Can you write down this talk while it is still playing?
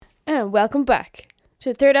And welcome back to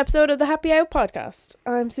the third episode of the Happy Out podcast.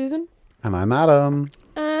 I'm Susan. And I'm Adam.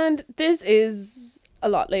 And this is a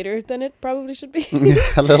lot later than it probably should be.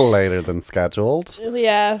 A little later than scheduled.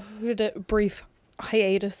 Yeah, we had a brief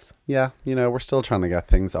hiatus. Yeah, you know, we're still trying to get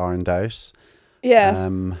things ironed out. Yeah.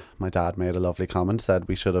 My dad made a lovely comment, said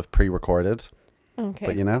we should have pre-recorded. Okay.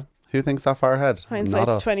 But you know, who thinks that far ahead?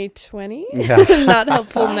 Hindsight's 2020. Yeah. Not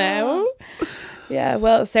helpful now. Yeah,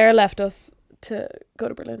 well, Sarah left us to go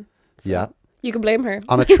to Berlin. So Yeah. You can blame her.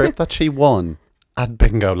 On a trip that she won at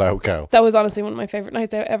Bingo Loco. That was honestly one of my favourite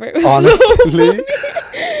nights out ever. It was so Honestly,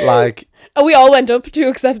 like, and we all went up to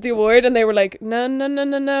accept the award and they were like,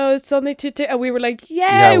 no, it's only 2. And we were like,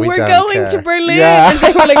 Yeah, we we're don't going care. to Berlin. Yeah. And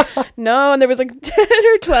they were like, no. And there was like 10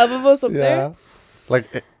 or 12 of us up there.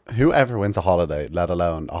 Like, whoever wins a holiday, let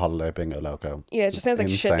alone a holiday at Bingo Loco. Yeah, it just sounds like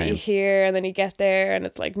shit that you Insane. hear and then you get there and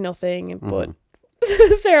it's like nothing. But Mhm.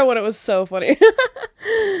 Sarah won, it was so funny.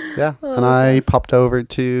 Yeah, Oh, and that's I nice. popped over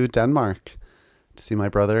to Denmark to see my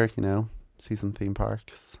brother, you know, see some theme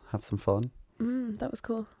parks, have some fun. That was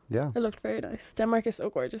cool. Yeah, It looked very nice. Denmark is so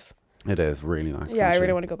gorgeous. it is really nice. Yeah, I country.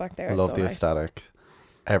 really want to go back there. I It's love so the nice. aesthetic.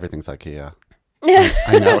 Everything's IKEA. Yeah.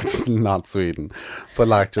 I know it's not Sweden, but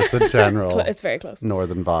like just the general It's very close.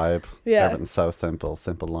 northern vibe. Yeah. Everything's so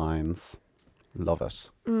simple lines. Love it.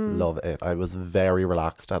 Mm. Love it. I was very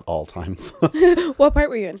relaxed at all times. What part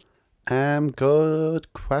were you in?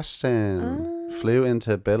 Good question. Ah. Flew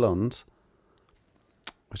into Billund,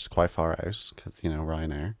 which is quite far out because, you know,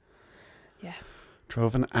 Ryanair. Yeah.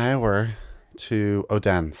 Drove an hour to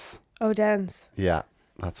Odense. Odense. Yeah,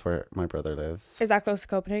 that's where my brother lives. Is that close to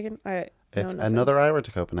Copenhagen? It's nothing. another hour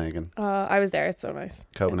to Copenhagen. I was there. It's so nice.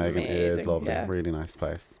 Copenhagen is amazing, lovely. yeah. Really nice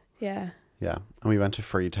place. Yeah. Yeah. And we went to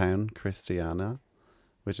Freetown, Christiana,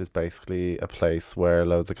 which is basically a place where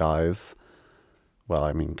loads of guys, well,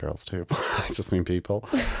 I mean girls too, but I just mean people,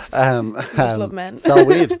 Just love men. sell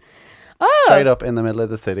weed Oh. straight up in the middle of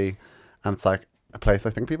the city. And it's like a place, I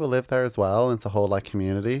think people live there as well. And it's a whole like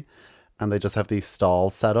community. And they just have these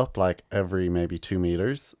stalls set up like every maybe 2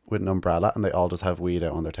 meters with an umbrella, and they all just have weed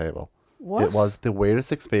out on their table. What? It was the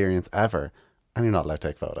weirdest experience ever. And you're not allowed to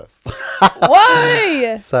take photos.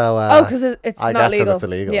 Why? So, Oh, because it's I not guess 'cause legal. it's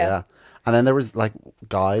illegal, yeah. And then there was like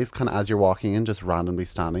guys kind of as you're walking in, just randomly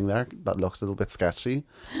standing there that looked a little bit sketchy.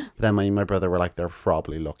 Then my brother were like, they're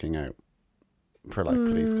probably looking out for like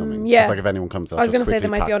police coming. 'Cause, yeah. like if anyone comes up, I was going gonna to say they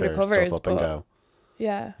might be undercovers, up and but- go.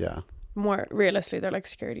 Yeah. Yeah, More realistically, they're like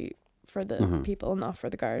security for the people, not for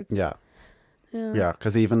the guards. yeah, Yeah. yeah.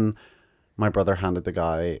 Because even my brother handed the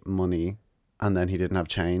guy money, and then he didn't have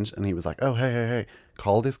change, and he was like, "Oh, hey,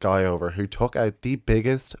 call this guy over," who took out the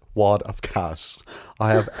biggest wad of cash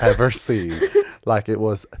I have ever seen. Like it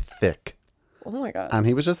was thick. Oh my god. And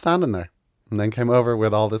he was just standing there and then came over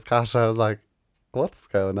with all this cash. I was like, what's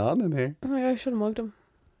going on in here? Oh my god, I should have mugged him.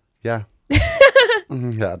 Yeah.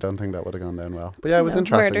 Yeah, I don't think that would have gone down well. But yeah, it was No,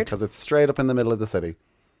 interesting murdered. because it's straight up in the middle of the city.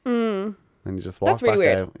 And you just walk That's really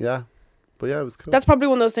back weird. out. Yeah. But yeah, it was cool. That's probably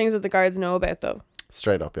one of those things that the guards know about, though.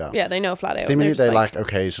 Straight up, yeah. Yeah, they know flat out. Seemingly They're just they like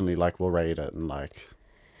occasionally like will raid it and like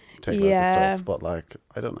take out the Yeah. stuff. But like,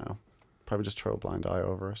 I don't know. Probably just throw a blind eye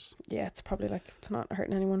over it. Yeah, it's probably like it's not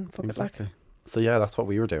hurting anyone. Fuck it, like. Exactly. So yeah, that's what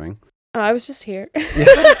we were doing. Oh, I was just here.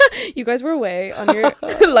 You guys were away on your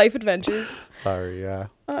life adventures. Sorry, yeah.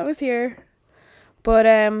 I was here, but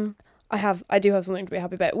I do have something to be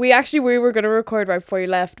happy about. We were gonna record right before you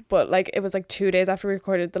left, but like it was like 2 days after we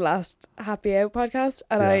recorded the last Happy Out podcast,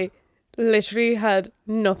 and Yeah. I literally had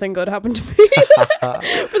nothing good happen to me.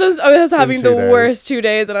 For those, I was having 2 the days. worst 2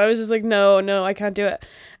 days, and I was just like, no, I can't do it.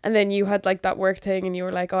 And then you had like that work thing, and you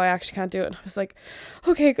were like, oh, I actually can't do it. And I was like,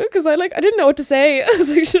 okay, good, because I didn't know what to say. I was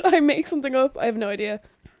like, should I make something up? I have no idea.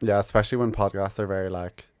 Yeah, especially when podcasts are very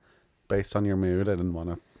like based on your mood. I didn't want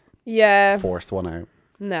to Yeah, force one out.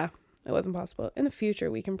 nah, it wasn't possible. In the future,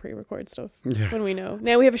 we can pre-record stuff Yeah. when we know.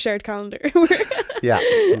 Now we have a shared calendar. Yeah.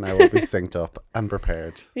 Now we'll be synced up and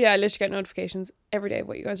prepared. Yeah, I literally get notifications every day of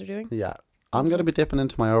what you guys are doing. Yeah. I'm going to be dipping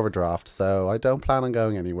into my overdraft, so I don't plan on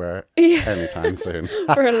going anywhere Yeah, anytime soon.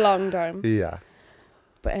 for a long time. Yeah.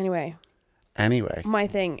 But anyway, Anyway. my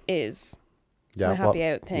thing is, Yeah. my happy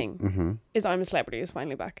out thing Mm-hmm. is I'm a Celebrity is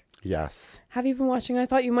finally back. Yes. Have you been watching? I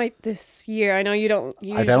thought you might this year. I know you don't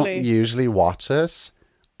usually. I don't usually watch it.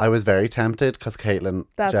 I was very tempted because Caitlyn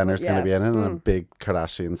That's Jenner's what- going yeah. to be in it, and I'm a big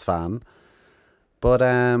Kardashians fan. But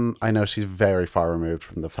I know she's very far removed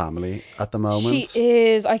from the family at the moment. She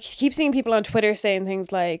is. I keep seeing people on Twitter saying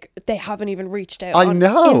things like they haven't even reached out I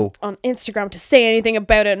know. on Instagram to say anything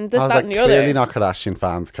about it and this, I was that, like, and the clearly other. not Kardashian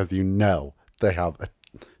fans because you know they have a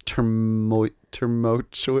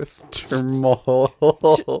tumultuous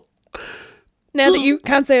turmoil. Now that you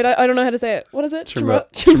can't say it, I don't know how to say it. What is it?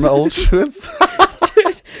 Tumultuous.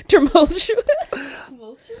 Tumultuous.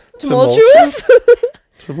 Tumultuous.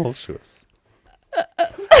 Tumultuous.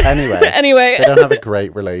 Anyway, they don't have a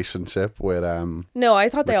great relationship with No, I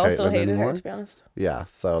thought they all still Caitlyn hated anymore. her, to be honest. Yeah,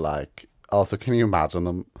 so like, also, can you imagine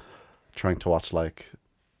them trying to watch like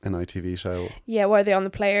an ITV show? Yeah, why are they on the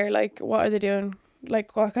player? Like, what are they doing?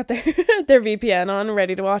 Like, what got their their VPN on,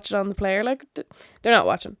 ready to watch it on the player? Like, they're not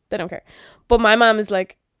watching. They don't care. But my mom is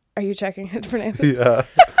like, "Are you checking how to pronounce it?" Yeah,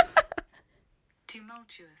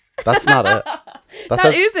 Tumultuous. that's not it.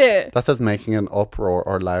 That is it. That says making an uproar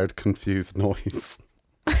or loud, confused noise.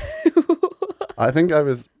 I think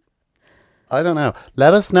I don't know.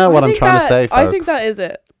 Let us know what I'm trying to say, folks. I think that is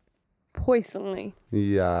it. Poisonly.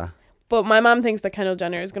 Yeah. But my mom thinks that Kendall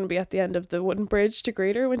Jenner is going to be at the end of the wooden bridge to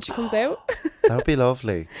greet her when she comes out. That would be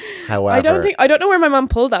lovely. However, I don't know where my mom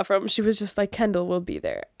pulled that from. She was just like, Kendall will be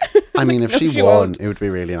there. I mean, if No, she she won, won't. it would be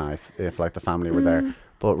really nice if like the family were there.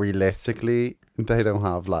 But realistically, they don't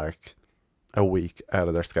have like a week out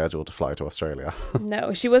of their schedule to fly to Australia.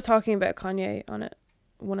 No, she was talking about Kanye on it.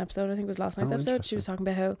 One episode, I think it was last night's Oh, episode. She was talking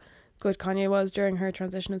about how good Kanye was during her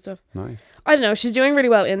transition and stuff. Nice. I don't know. She's doing really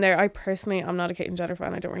well in there. I personally, I'm not a Caitlyn Jenner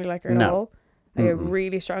fan. I don't really like her at No. all. I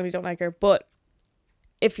really strongly don't like her. But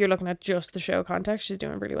if you're looking at just the show context, she's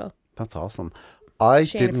doing really well. That's awesome. I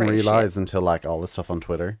She ain't didn't afraid of realize until like all this stuff on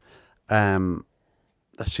Twitter, that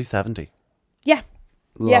she's 70. Yeah.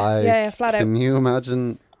 Yeah, flat out. Can you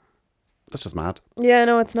imagine? That's just mad. Yeah,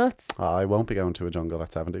 no, it's nuts. I won't be going to a jungle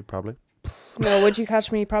at 70, probably. No, would you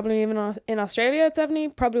catch me probably even in Australia at 70?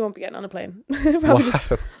 Probably won't be getting on a plane. Probably just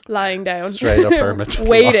lying down. Straight up hermit.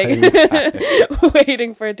 Waiting. lying down.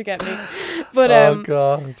 Waiting for it to get me. But Oh,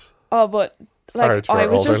 God. but Sorry like to our I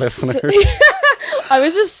was older just listeners. I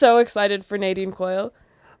was just so excited for Nadine Coyle.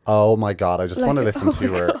 Oh, my God. I just want to listen to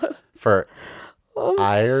her God. for I'm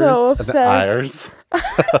Ayers. so and obsessed. Ayers.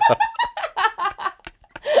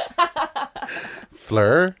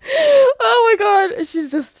 Fleur. Oh my God,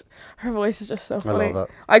 she's just, her voice is just so I funny. love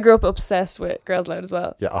that. I grew up obsessed with Girls Loud as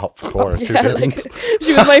well. Yeah, of course. Who Yeah, didn't? like,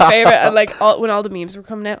 she was my favorite, and like when all the memes were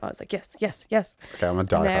coming out, I was like, yes, yes, yes. Okay, I'm a now-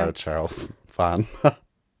 diehard Cheryl fan.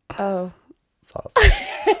 Oh, It's awesome.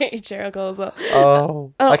 Cheryl Cole as well.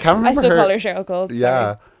 Oh, I can't remember I still her. call her Cheryl Cole.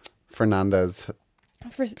 Yeah, Fernandez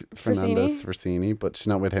Frossini. Rossini, but she's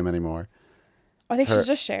not with him anymore. I think her- she's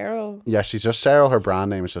just Cheryl. Yeah, she's just Cheryl. Her brand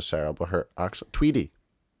name is just Cheryl, but her actual Tweety.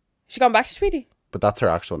 She gone back to Tweety. But that's her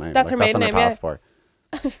actual name. That's her maiden on name, her yeah. passport.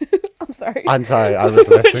 I'm sorry. I'm sorry, I was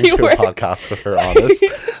listening You to a were- podcast with her on it. Do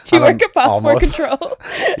you and work at Passport almost- Control?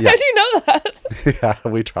 Yeah. How do you know that? Yeah,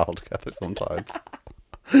 we travel together sometimes.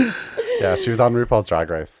 Yeah, she was on RuPaul's Drag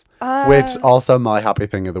Race. Which also my happy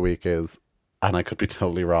thing of the week is, and I could be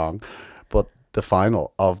totally wrong, but the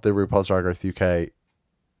final of the RuPaul's Drag Race UK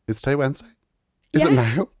is today Wednesday? Is it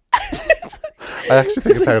now? I actually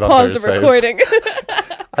think it's out on Pause the Thursdays. recording.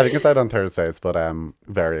 I think it's out on Thursdays, but I'm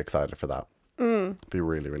very excited for that. Be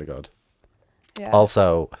really, really good. Yeah.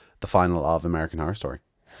 Also, the final of American Horror Story.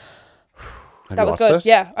 Have That you was watched good. it?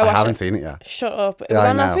 Yeah, I watched haven't it. seen it yet. Shut up. It Yeah, was I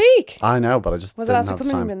on last know. week. I know, but I just Was it didn't last have week? the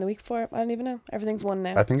Couldn't have time. been the week before. I don't even know. Everything's one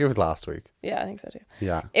now. I think it was last week. Yeah, I think so too.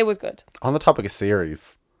 Yeah. It was good. On the topic of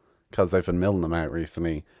series, because they've been milling them out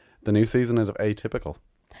recently, the new season of Atypical.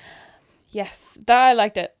 Yes, that I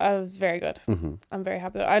liked it. I was very good. I'm very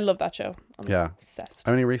happy. I love that show. I'm Yeah. obsessed.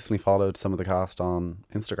 I only recently followed some of the cast on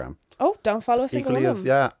Instagram. Oh, don't follow a single Equally one as, of them.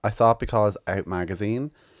 yeah, I thought because Out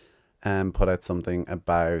Magazine put out something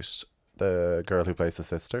about the girl who plays the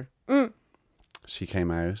sister. She came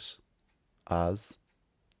out as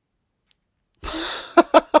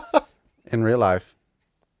in real life.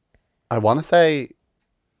 I want to say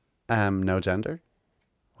no gender.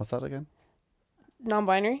 What's that again?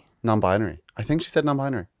 Non-binary. Non-binary. I think she said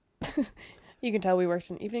non-binary. You can tell we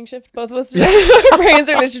worked an evening shift, both of us. Our brains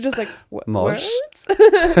are literally just like, Mush. words?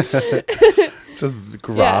 Just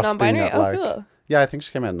grasping Yeah, non-binary. at Oh, like cool. yeah, I think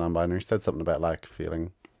she came out non-binary. She said something about like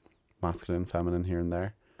feeling masculine, feminine here and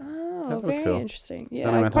there. Oh, that was very cool. interesting. Then Yeah,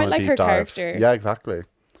 I went quite on a like deep her dive. character. Yeah, exactly.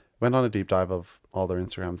 Went on a deep dive of all their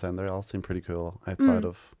Instagrams and they all seem pretty cool outside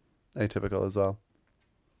of Atypical as well.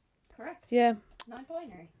 Correct. Yeah.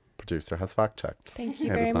 Non-binary. Producer has fact checked. Thank you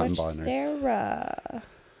It very was much, non-binary. Sarah.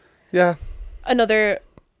 Yeah. Another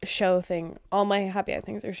show thing. All my happy hour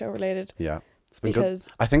things are show related Yeah. It's been good. because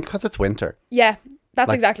I think because it's winter. yeah, that's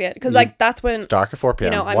Like, exactly it. Because you- like that's when It's dark at 4 you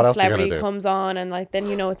p.m. know what I'm a else are you Celebrity going to do? comes on, and like then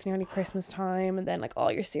you know it's nearly Christmas time, and then like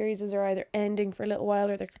all your series are either ending for a little while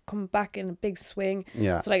or they're coming back in a big swing.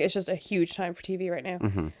 Yeah. So like it's just a huge time for TV right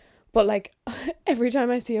now. But like every time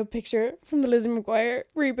I see a picture from the Lizzie McGuire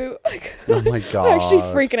reboot, like, Oh my god. I'm actually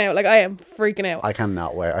freaking out. Like I am freaking out. I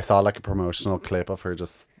cannot wait. I saw like a promotional clip of her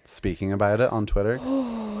just speaking about it on Twitter.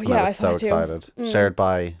 Oh And yeah, I I was saw so it too. excited. Shared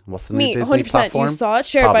by what's the Me, new Disney 100%. platform? You saw it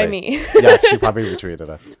shared by Probably. me. Yeah, she probably retweeted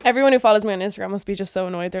it. Everyone who follows me on Instagram must be just so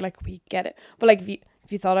annoyed. They're like, we get it. But like,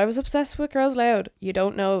 if you thought I was obsessed with Girls Loud, you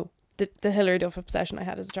don't know the Hilary Duff obsession I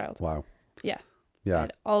had as a child. Wow. Yeah. I Yeah.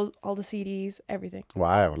 had all the CDs, everything.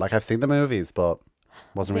 Wow. Like I've seen the movies, but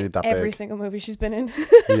wasn't really Seen that every big. single movie she's been in.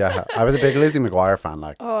 Yeah. I was a big Lizzie McGuire fan.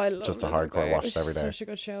 Like, Oh, I love Just a Lizzie hardcore McGuire. watch It's every day. Such a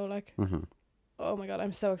good show. Like, hmm oh my god,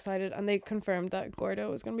 I'm so excited. And they confirmed that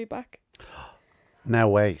Gordo is going to be back. Now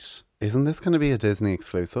wait, isn't this going to be a Disney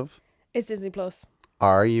exclusive? It's Disney Plus.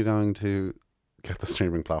 Are you going to get the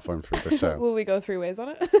streaming platform through the show? Will we go 3 ways on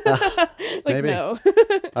it? Like, Maybe. no.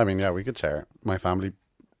 I mean, yeah, we could share it. My family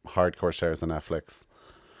hardcore shares on Netflix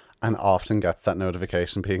and often gets that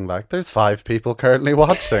notification being like, there's 5 people currently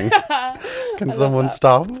watching. Can I love someone that.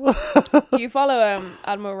 stop? Do you follow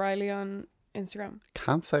Adam O'Reilly on Instagram?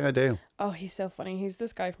 Can't say I do. Oh, he's so funny. He's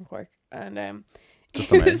this guy from Cork. And Just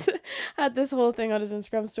he the name. had this whole thing on his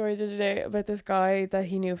Instagram story the other day about this guy that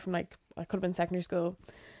he knew from like, I could have been secondary school.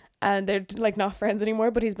 And they're like not friends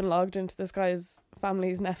anymore, but he's been logged into this guy's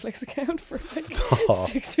family's Netflix account for like Stop.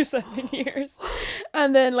 6 or 7 years.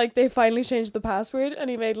 And then like they finally changed the password and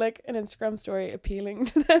he made like an Instagram story appealing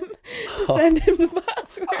to them to send him the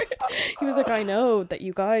password. He was like, I know that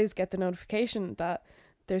you guys get the notification that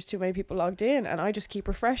there's too many people logged in and I just keep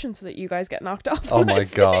refreshing so that you guys get knocked off. Oh when I my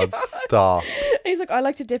stay god, on." stop. And he's like, I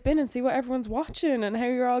like to dip in and see what everyone's watching and how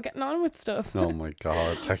you're all getting on with stuff. Oh my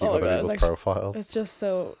god, checking Oh my other God, people's it's actually- profiles. It's just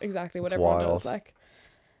so exactly what It's everyone wild. does. Like,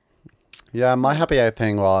 Yeah, my happy out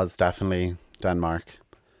thing was definitely Denmark.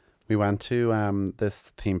 We went to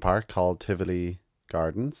this theme park called Tivoli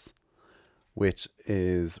Gardens, which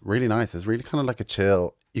is really nice. It's really kind of like a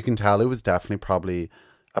chill. You can tell it was definitely probably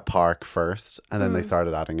a park first, and then they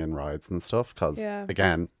started adding in rides and stuff. Because Yeah.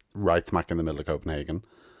 again, right smack in the middle of Copenhagen.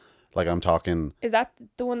 Like I'm talking, is that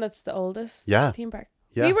the one that's the oldest Yeah. theme park?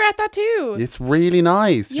 yeah, We were at that too. it's really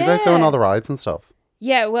nice. Do you guys go on Yeah. all the rides and stuff?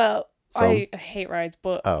 Yeah, well, Some? I hate rides,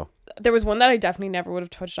 but Oh, there was one that I definitely never would have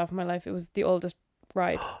touched off in my life. It was the oldest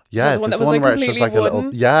ride. yeah, the one it's that the was, one like, where it's just completely like a little,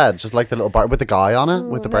 wooden? yeah, just like the little bar with the guy on it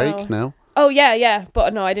with Oh, the brake. No, Oh, yeah,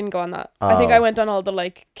 but no, I didn't go on that. I think Oh. I went on all the,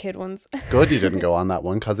 like, kid ones. good you didn't go on that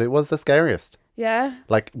one because it was the scariest. Yeah.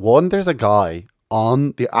 Like one, there's a guy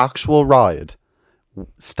on the actual ride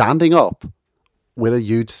standing up with a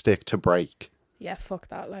huge stick to brake. Yeah, fuck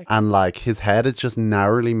that. Like, And like his head is just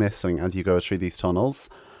narrowly missing as you go through these tunnels.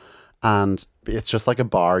 And it's just like a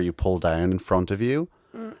bar you pull down in front of you.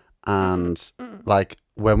 And like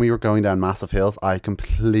when we were going down massive hills, I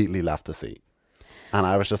completely left the seat. And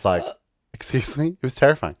I was just like, excuse me? It was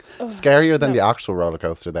terrifying. Scarier than no. the actual roller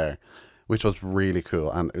coaster there, which was really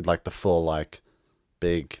cool. And like the full like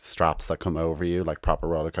big straps that come over you, like proper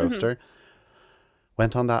roller coaster.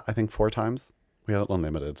 Went on that I think 4 times. We had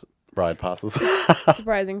unlimited ride passes.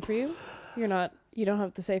 surprising for you. You don't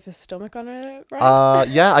have the safest stomach on a ride.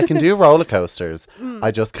 Yeah, I can do roller coasters.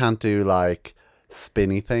 I just can't do like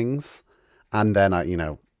spinny things. And then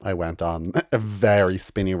I went on a very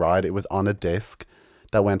spinny ride. It was on a disc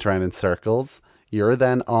that went around in circles. You're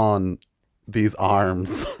then on these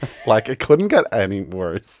arms. Like it couldn't get any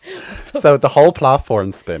worse. So the whole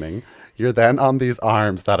platform's spinning. You're then on these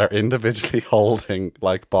arms that are individually holding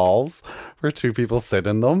like balls where 2 people sit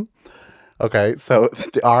in them. Okay, so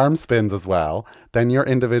the arm spins as well. Then your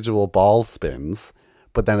individual ball spins,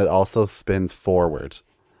 but then it also spins forward.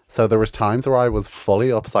 So there was times where I was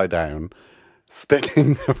fully upside down,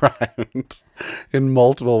 spinning around in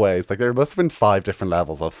multiple ways. Like there must have been 5 different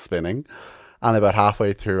levels of spinning. And about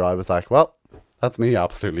halfway through, I was like, well, that's me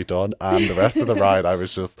absolutely done. And the rest of the ride, I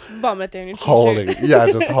was just Vomit down your holding,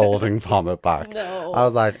 t-shirt. just holding vomit back. No. I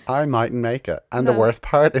was like, I mightn't make it. And the No. worst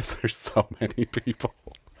part is there's so many people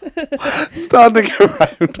standing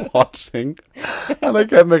around watching. And I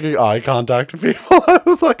kept making eye contact with people. I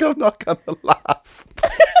was like, I'm not going to last.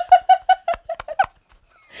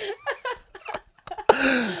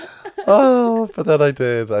 Oh, but then I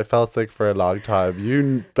did. I felt sick for a long time.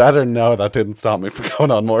 You better know that didn't stop me from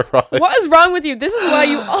going on more rides. What is wrong with you? This is why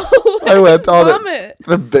you always I went on vomit.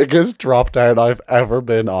 the biggest drop down I've ever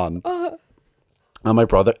been on. And my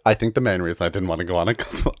brother, I think the main reason I didn't want to go on it,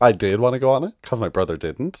 because I did want to go on it, because my brother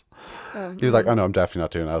didn't. He was like, oh no, I'm definitely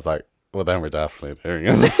not doing it. I was like, well, then we're definitely doing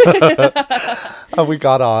it. And we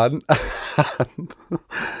got on.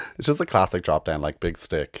 It's just a classic drop down, like big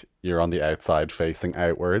stick. You're on the outside facing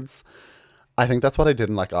outwards. I think that's what I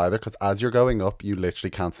didn't like either, because as you're going up, you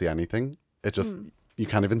literally can't see anything. It just, you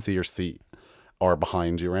can't even see your seat or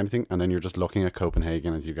behind you or anything. And then you're just looking at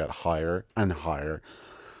Copenhagen as you get higher and higher.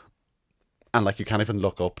 And like you can't even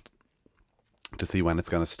look up to see when it's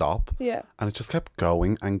going to stop. Yeah. And it just kept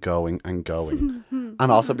going and going and going.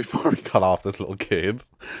 And also before we got off, this little kid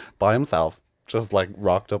by himself just like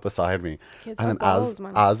rocked up beside me. Kids And have then balls,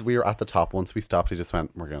 man. as we were at the top, once we stopped, he just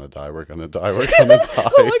went, we're going to die, we're going to die, we're going to die.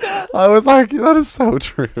 Oh my God. I was like, that is so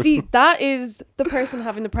true. See, that is the person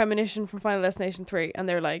having the premonition from Final Destination 3, and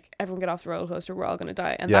they're like, everyone get off the roller coaster, we're all going to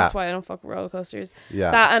die. And Yeah. that's why I don't fuck with roller coasters.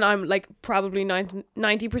 Yeah. That, and I'm like probably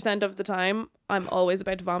 90% of the time, I'm always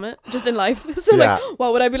about to vomit, just in life. So Yeah. like,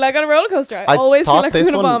 what would I be like on a roller coaster? I I always feel thought like I'm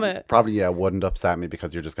this going to one vomit. probably, yeah, wouldn't upset me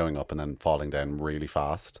because you're just going up and then falling down really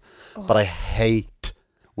fast. Oh. But I hate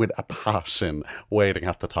with a passion waiting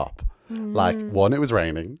at the top. Like, one, it was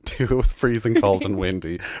raining. Two, it was freezing cold and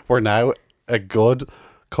windy. We're now a good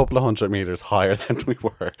couple of 100 meters higher than we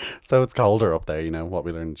were. So it's colder up there, you know, what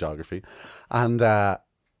we learned in geography. And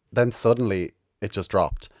then suddenly it just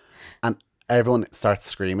dropped. And everyone starts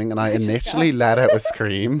screaming. And I initially let out a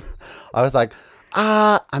scream. I was like,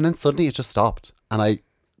 ah. And then suddenly it just stopped. And I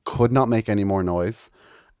could not make any more noise.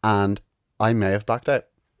 And I may have blacked out.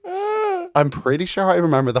 I'm pretty sure I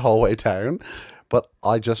remember the whole way down, but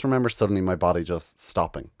I just remember suddenly my body just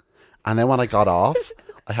stopping. And then when I got off,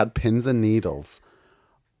 I had pins and needles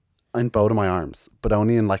in both of my arms, but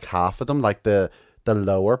only in like half of them, like the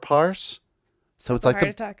lower part. So it's like Heart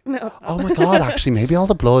attack. No, it's not. oh my God, actually, maybe all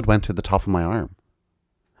the blood went to the top of my arm.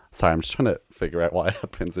 Sorry, I'm just trying to figure out why I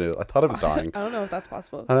had pins and needles. I thought I was dying. I don't know if that's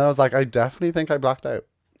possible. And then I was like, I definitely think I blacked out.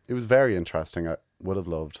 It was very interesting. I would have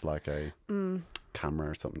loved like a camera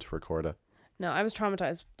or something to record it. No, I was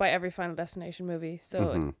traumatized by every Final Destination movie. So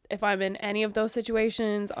Mhm. if I'm in any of those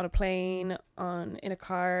situations, on a plane, in a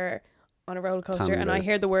car, on a roller coaster, and I Luke.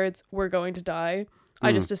 hear the words "we're going to die,"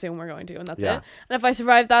 I just assume we're going to, and that's Yeah. it. And if I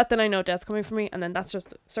survive that, then I know death's coming for me, and then that's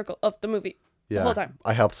just the circle of the movie the whole time.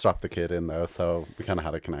 I helped strap the kid in though, so we kind of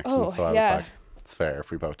had a connection. Oh, so I yeah. was like, it's fair if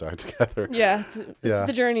we both die together. Yeah, it's Yeah.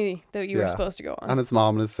 the journey that you were Yeah. supposed to go on. And his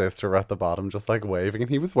mom and his sister were at the bottom just like waving, and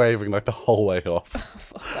he was waving like the whole way up.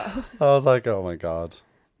 Fuck that. I was like, oh my God.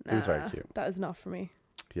 It was very Nah, cute. That is not for me.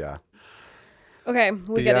 Yeah. Okay, we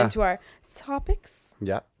But get yeah. into our topics.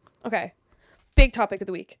 Yeah. Okay, big topic of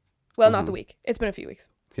the week. Well, not Mm-hmm. the week. It's been a few weeks.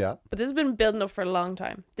 Yeah. But this has been building up for a long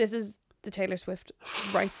time. This is the Taylor Swift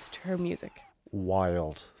rights to her music.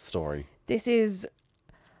 Wild story. This is...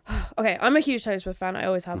 Okay, I'm a huge Taylor Swift fan. I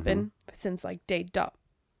always have been since like day dot.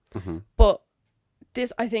 Mm-hmm. But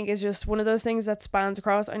this, I think, is just one of those things that spans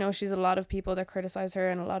across. I know she's a lot of people that criticize her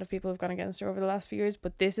and a lot of people have gone against her over the last few years.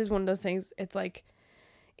 But this is one of those things, it's like...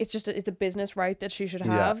 It's just it's a business right that she should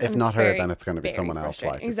have. Yeah. If and not it's her, very, then it's going to be very someone else.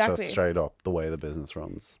 frustrating. Like, Exactly. it's just straight up the way the business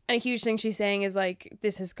runs. And a huge thing she's saying is like,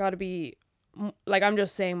 this has got to be, like, I'm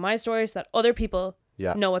just saying my story so that other people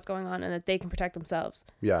Yeah. know what's going on and that they can protect themselves.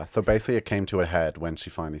 Yeah. So basically, it came to a head when she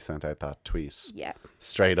finally sent out that tweet. Yeah.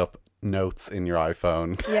 Straight up notes in your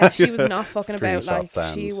iPhone. Yeah, she was not fucking about. Like,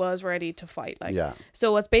 Screenshots she and- was ready to fight. Like, Yeah.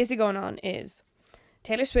 So what's basically going on is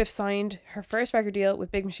Taylor Swift signed her first record deal with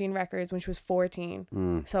Big Machine Records when she was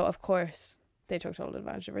 14. So, of course, they took total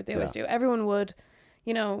advantage of her. They always do. Everyone would,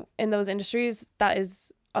 you know, in those industries, that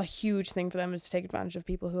is a huge thing for them, is to take advantage of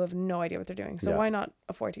people who have no idea what they're doing. So Yeah. why not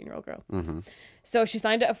a 14-year-old girl? Mm-hmm. So she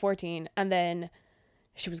signed it at 14, and then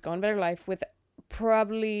she was going about her life with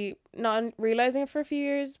probably not realizing it for a few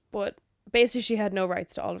years, but basically she had no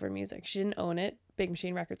rights to all of her music. She didn't own it. Big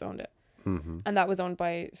Machine Records owned it. Mm-hmm. And that was owned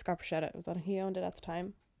by Scott Borchetta. Was that he owned it at the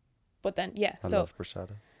time? But then, yeah, I so love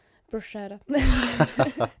Bruschetta.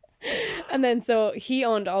 Borchetta. And then so he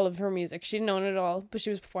owned all of her music. She didn't own it at all, but she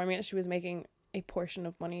was performing it. She was making a portion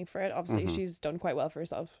of money for it. Obviously, she's done quite well for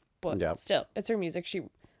herself, but Yeah. still, it's her music. She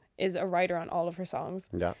is a writer on all of her songs.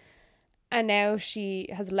 Yeah. And now she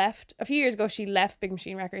has left. A few years ago, she left Big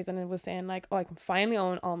Machine Records and it was saying like, oh, I can finally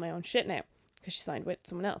own all my own shit now, because she signed with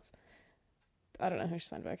someone else. I don't know who she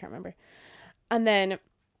signed with. I can't remember. And then,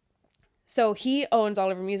 so he owns all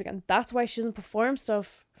of her music, and that's why she doesn't perform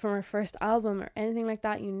stuff from her first album or anything like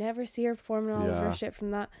that. You never see her performing all of her Yeah. shit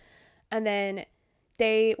from that. And then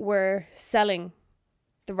they were selling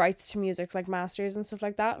the rights to music, like masters and stuff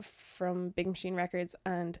like that, from Big Machine Records,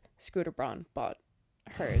 and Scooter Braun bought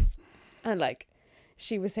hers. And like,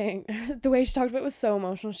 she was saying, the way she talked about it was so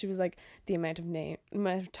emotional. She was like, the amount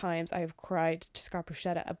of times I have cried to Scott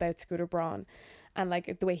Borchetta about Scooter Braun, and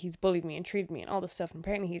like the way he's bullied me and treated me and all this stuff. And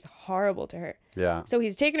apparently he's horrible to her. Yeah. So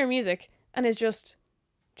he's taken her music and is just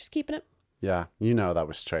keeping it. Yeah. You know that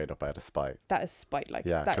was straight up out of spite. That is spite. Like,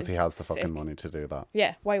 Yeah, that because he is has the sick. fucking money to do that.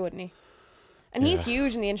 Yeah, why wouldn't he? And he's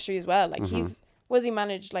huge in the industry as well. Like, he's Was he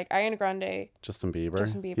managed like Ariana Grande? Justin Bieber.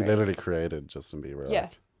 Justin Bieber. He literally created Justin Bieber. Yeah.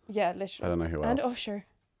 Like, Yeah, I literally. don't know who else. And Usher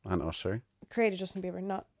And Usher. created Justin Bieber,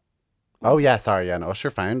 not. Oh yeah, sorry, yeah. And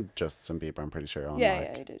Usher found Justin Bieber, I'm pretty sure, on Yeah, like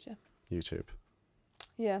yeah, he did. Yeah. YouTube.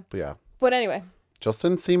 Yeah. But yeah. But anyway,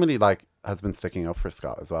 Justin seemingly like has been sticking up for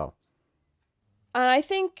Scott as well. and I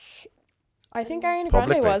think Ariana Grande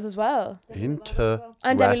Publicly. was as well, Into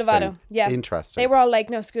and Demi Lovato. Yeah. Interesting. They were all like,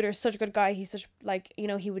 no, Scooter's such a good guy. He's such, like, you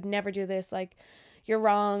know, he would never do this. Like, you're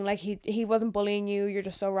wrong. Like, he wasn't bullying you. You're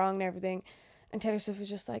just so wrong and everything. And Taylor Swift was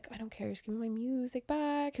just like, I don't care. Just give me my music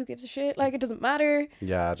back. Who gives a shit? Like, it doesn't matter.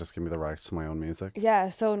 Yeah, just give me the rights to my own music. Yeah.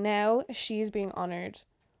 So now she's being honored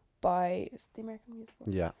by the American Music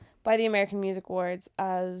Awards. Yeah. By the American Music Awards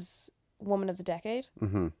as Woman of the Decade.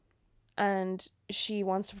 Mm-hmm. And she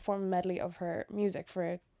wants to perform a medley of her music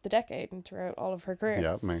for the decade and throughout all of her career.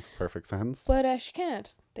 Yeah, makes perfect sense. But she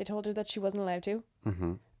can't. They told her that she wasn't allowed to.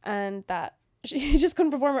 Mm-hmm. And that she just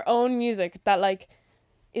couldn't perform her own music. That, like,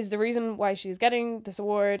 is the reason why she's getting this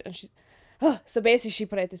award. And she's... So basically she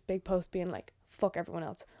put out this big post being like, fuck everyone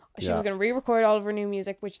else. She Yeah. was going to re-record all of her new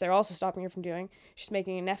music, which they're also stopping her from doing. She's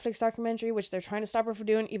making a Netflix documentary, which they're trying to stop her from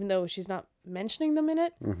doing, even though she's not mentioning them in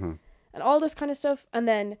it. Mm-hmm. And all this kind of stuff. And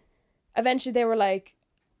then eventually they were like,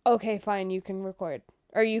 okay, fine, you can record.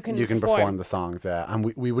 Or you can perform the songs, yeah.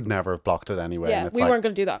 And we would never have blocked it anyway. Yeah, and it's we like, weren't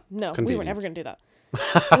going to do that. No, we were convenient. never going to do that.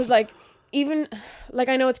 It was like, even, like,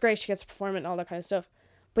 I know it's great she gets to perform it and all that kind of stuff,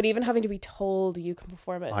 but even having to be told you can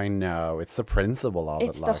perform it. I know. It's the principle of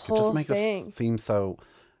It's it. the Like, it whole just makes thing. it seem so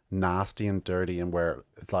nasty and dirty, and where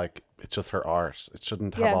it's like, it's just her art. It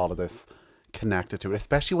shouldn't have Yeah. all of this connected to it,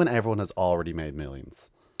 especially when everyone has already made millions.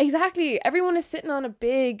 Exactly. Everyone is sitting on a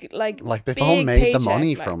big, like Like, they've big all made the paycheck,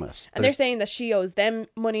 money like, from it. And they're saying that she owes them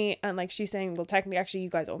money, and like she's saying, well, technically, actually, you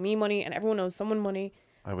guys owe me money, and everyone owes someone money.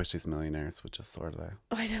 I wish these millionaires would just sort it out.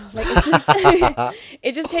 I know, like, it's just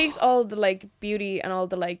it just takes all the like beauty and all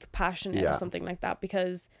the like passion out Yeah. of something like that,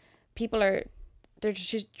 because people are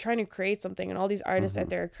she's trying to create something, and all these artists out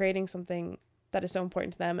there are creating something that is so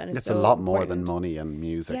important to them, and It's so a lot more than important. money and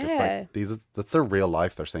music. It's Yeah. like that's their real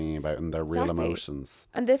life they're singing about, and their real Exactly. emotions.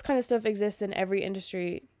 And this kind of stuff exists in every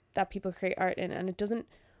industry that people create art in, and it just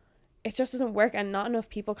doesn't work, and not enough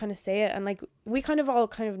people kind of say it. And like, we kind of all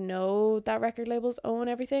kind of know that record labels own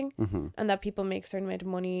everything, Mm-hmm. and that people make a certain amount of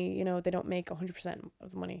money. You know, they don't make 100%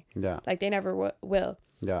 of the money, Yeah. like they never will.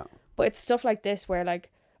 Yeah. But it's stuff like this where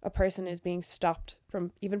like a person is being stopped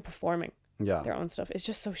from even performing Yeah. their own stuff. It's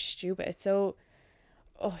just so stupid. It's so,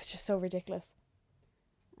 it's just so ridiculous.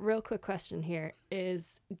 Real quick question here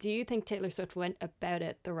is, do you think Taylor Swift went about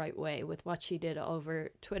it the right way with what she did over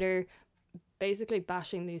Twitter, basically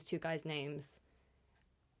bashing these two guys' names?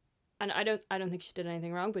 And I don't think she did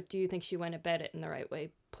anything wrong, but do you think she went about it in the right way,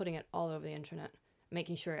 putting it all over the internet,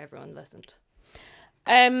 making sure everyone listened?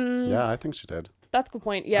 Yeah, I think she did. That's a good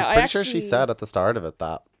point. Yeah, I'm pretty sure she said at the start of it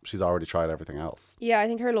that she's already tried everything else. Yeah, I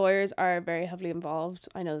think her lawyers are very heavily involved.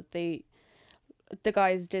 I know that the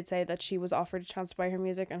guys did say that she was offered a chance to buy her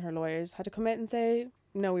music, and her lawyers had to come out and say,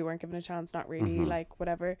 no, we weren't given a chance, not really, like,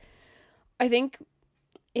 whatever. I think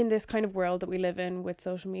in this kind of world that we live in with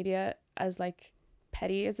social media, as like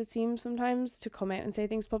petty as it seems sometimes to come out and say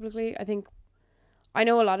things publicly, I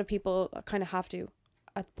know a lot of people kind of have to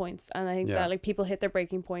at points, and I think Yeah. that like people hit their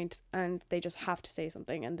breaking point and they just have to say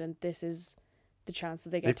something, and then this is the chance that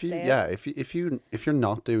they get If to you say yeah, it. if you're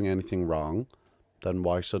not doing anything wrong, then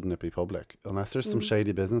why shouldn't it be public? Unless there's some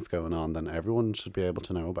shady business going on, then everyone should be able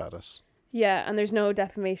to know about it. Yeah, and there's no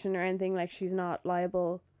defamation or anything, like she's not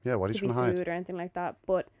liable Yeah, what are to you be trying to hide? sued or anything like that.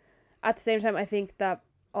 But at the same time, I think that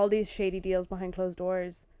all these shady deals behind closed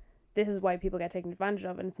doors, this is why people get taken advantage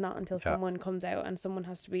of, and it's not until Yeah. someone comes out and someone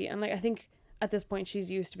has to be, and like I think at this point she's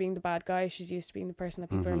used to being the bad guy, she's used to being the person that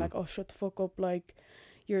people are like, oh, shut the fuck up, like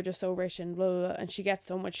you're just so rich and blah, blah, blah. And she gets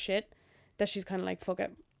so much shit that she's kind of like, fuck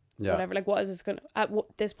it, Yeah. whatever, like what is this gonna, at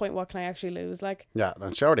this point, what can I actually lose? Like, Yeah,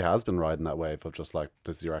 and she already has been riding that wave of just like,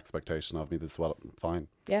 this is your expectation of me, this is what fine.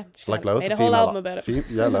 yeah, she Like kinda loads made of a whole female album about it.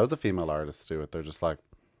 yeah, loads of female artists do it. They're just like,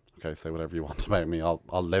 okay, say whatever you want about me. I'll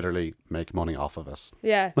literally make money off of it.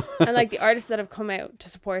 Yeah, and like the artists that have come out to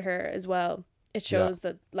support her as well, it shows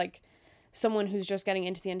that like someone who's just getting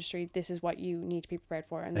into the industry, this is what you need to be prepared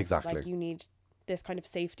for, and this is Exactly. like you need this kind of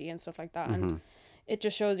safety and stuff like that, and it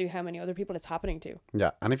just shows you how many other people it's happening to.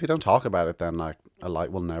 Yeah, and if you don't talk about it, then like a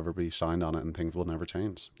light will never be shined on it, and things will never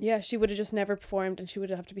change. Yeah, she would have just never performed, and she would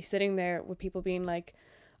have to be sitting there with people being like,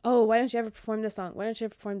 oh, why don't you ever perform this song? Why don't you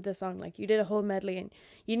ever perform this song? Like, you did a whole medley and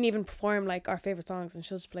you didn't even perform like our favorite songs. And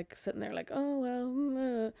she'll just be like sitting there like, oh,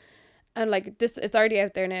 well, and like this, it's already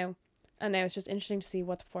out there now. And now it's just interesting to see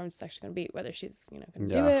what the performance is actually going to be, whether she's, you know, going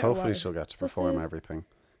to do Yeah, it. Or hopefully what she'll get to sus perform is. everything.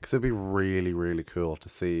 Because it'd be really, really cool to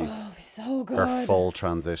see Oh, it'd be so good. her full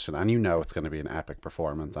transition. And you know it's going to be an epic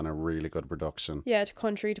performance and a really good production. Yeah, to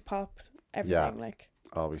country, to pop, everything. Like,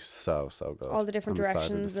 Oh, it'll be so, so good. all the different I'm excited to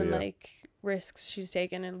directions see and it. like risks she's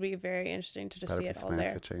taken. It'll be very interesting to just Better see be it all some there.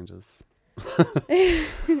 outfit changes.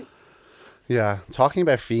 Yeah, talking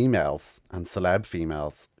about females and celeb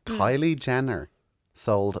females, Kylie Jenner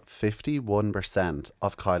sold 51%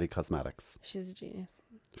 of Kylie Cosmetics She's a genius.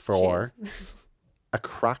 for She is. a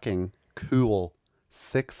cracking, cool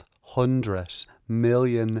 $600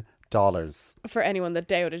 million. For anyone that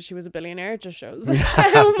doubted she was a billionaire, it just shows Yeah,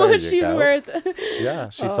 how there much you she's go. worth. Yeah,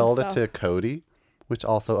 she Oh, sold stop. it to Coty, which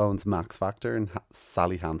also owns Max Factor and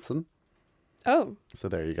Sally Hansen. Oh, So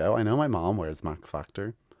there you go. I know my mom wears Max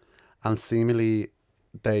Factor. And seemingly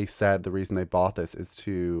they said the reason they bought this is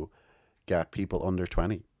to get people under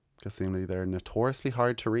 20. Because seemingly they're notoriously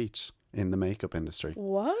hard to reach in the makeup industry.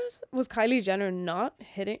 what? Was Kylie Jenner not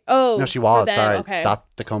hitting? Oh, No, she for was. them, Sorry. Okay. That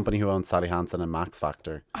the company who owns Sally Hansen and Max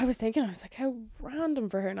Factor. I was thinking, I was like, how random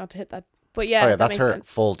for her not to hit that. But yeah, Oh, yeah, that that's makes her sense.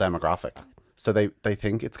 full demographic. So they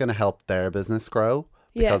think it's going to help their business grow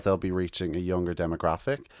because Yeah. they'll be reaching a younger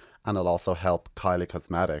demographic. And it'll also help Kylie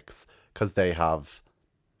Cosmetics because they have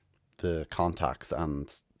the contacts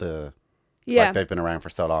and the... Yeah. Like they've been around for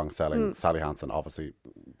so long selling Sally Hansen, obviously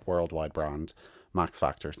worldwide brand, Max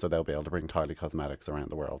Factor. So they'll be able to bring Kylie Cosmetics around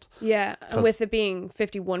the world. Yeah, 'Cause- and with it being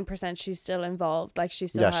 51%, she's still involved. Like she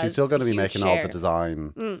still Yeah, has she's still going to a be huge making all the share.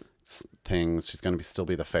 design things. She's going to be still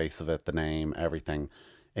be the face of it, the name, everything,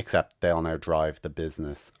 except they'll now drive the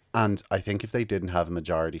business. And I think if they didn't have a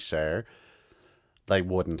majority share, they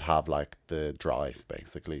wouldn't have like the drive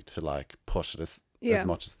basically to like push it as Yeah.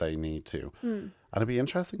 much as they need to. And it'd be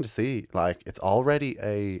interesting to see, like, it's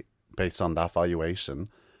already based on that valuation,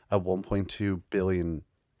 a $1.2 billion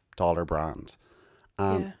brand.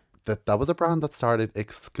 Yeah. That was a brand that started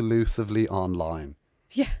exclusively online.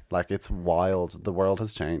 Yeah. Like, it's wild. The world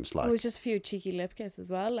has changed. Like, It was just a few cheeky lip kits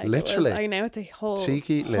as well. Like Literally. I know it's a whole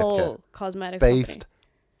Cheeky lip whole kit cosmetics based,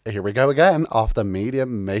 company. here we go again, off the media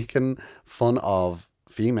making fun of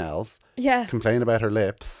females, Yeah, complain about her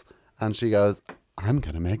lips, and she goes, I'm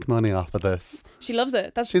going to make money off of this. she loves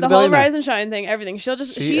it. That's She's the a whole billionaire. rise and shine thing. Everything. She'll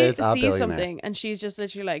just She she is a sees billionaire. something and she's just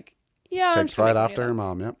literally like, yeah, She I'm takes just gonna right make money after of her that.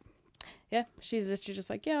 mom, yeah. Yeah, she's literally just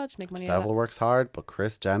like, yeah, I'll just make money out of Devil that. works hard, but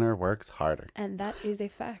Kris Jenner works harder. And that is a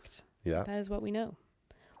fact. Yeah. That is what we know.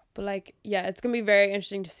 But like, yeah, it's gonna be very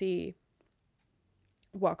interesting to see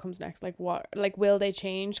what comes next. Like, will they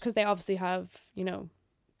change? Because they obviously have, you know,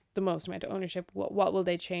 the most amount of ownership. What will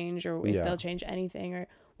they change, or if Yeah. they'll change anything, or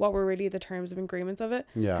what were really the terms of agreements of it?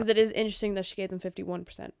 Yeah. Because it is interesting that she gave them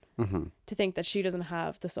 51%. hmm To think that she doesn't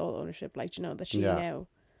have the sole ownership, like, you know, that she Yeah. now.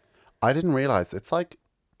 I didn't realize it's like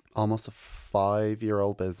almost a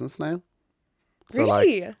 5-year-old business now. So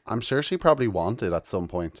Really? like, I'm sure she probably wanted at some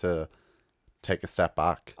point to take a step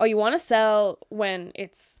back. Oh, you want to sell when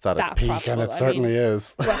it's It's at that its peak, profitable. and it I certainly mean,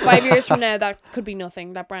 is. what, 5 years from now, that could be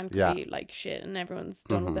nothing. That brand could Yeah. be like shit, and everyone's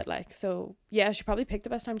done Mhm. with it. Like, so yeah, she probably picked the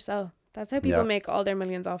best time to sell. That's how people Yeah. make all their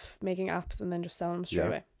millions off making apps and then just sell them straight Yeah.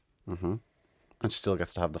 away. hmm And she still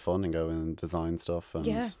gets to have the fun and go and design stuff, and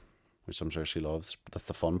Yeah. which I'm sure she loves. That's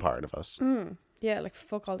the fun part of it. Mm. Yeah, like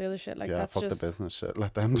fuck all the other shit. Like yeah, that's fuck just the business shit.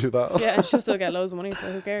 Let them do that. yeah, and she'll still get loads of money, so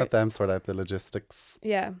who Let cares? them sort out the logistics.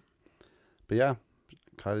 Yeah, But yeah,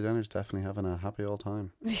 Kylie Jenner's definitely having a happy old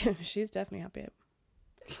time. she's definitely happy.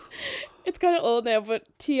 It's kind of old now, but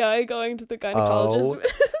Ti going to the gynecologist. Oh.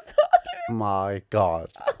 with his daughter. My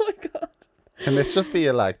God. Oh my god. Can this just be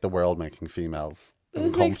like the world making females This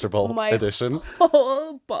makes uncomfortable my edition?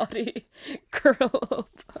 Whole body curl up.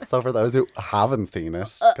 So for those who haven't seen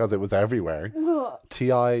it, because it was everywhere,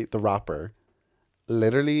 T.I. the rapper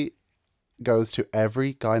literally goes to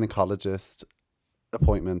every gynecologist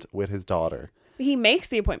appointment with his daughter. He makes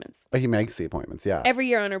the appointments He makes the appointments, yeah. every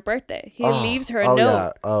year on her birthday. He Oh, leaves her a oh, note.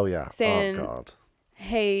 Yeah. Oh, yeah. saying- Oh, God.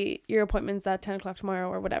 Hey, your appointment's at 10 o'clock tomorrow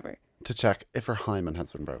or whatever. To check if her hymen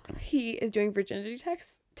has been broken. He is doing virginity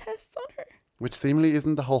tests on her. Which seemingly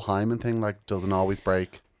isn't the whole hymen thing, like, doesn't always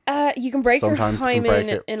break. You can break Sometimes your you can break hymen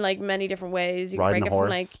it in like many different ways. You can riding break a it from horse.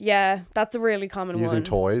 like, yeah, that's a really common Using one.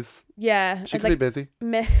 toys. Yeah, She it's could like be busy.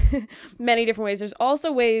 many different ways. There's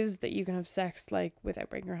also ways that you can have sex like without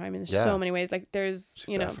breaking your hymen. There's Yeah. so many ways. Like there's, She's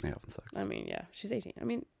you know, definitely having sex. I mean, yeah, she's 18. I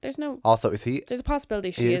mean, there's Also, is a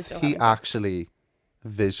possibility she is is still he having sex. actually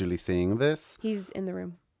visually seeing this? He's in the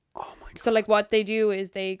room. Oh my God. So like what they do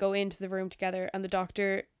is they go into the room together and the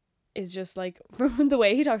doctor is just like, from the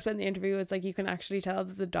way he talks about it in the interview, it's like you can actually tell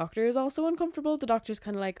that the doctor is also uncomfortable. The doctor's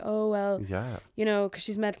kind of like, oh well, Yeah. you know, because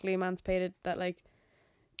she's medically emancipated, that like,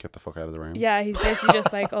 Get the fuck out of the room. yeah, he's basically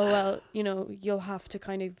just like, oh well, you know, you'll have to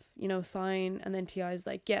kind of, you know, sign. And then T.I.'s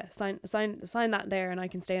like, yeah, sign that there, and I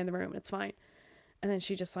can stay in the room, it's fine. And then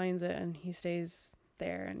she just signs it, and he stays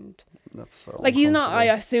there. And That's so like, he's not, I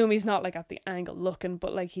uncomfortable. assume he's not like at the angle looking,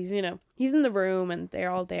 but like he's, you know, he's in the room and they're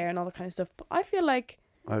all there and all that kind of stuff. But I feel like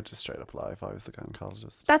I would just straight up lie if I was the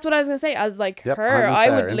gynecologist. that's what I was gonna say. As like Yep, her, I'm I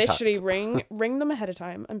there, would literally intact. ring them ahead of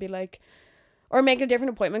time and be like, or make a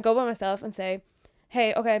different appointment, go by myself and say,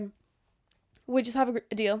 hey, okay, we just have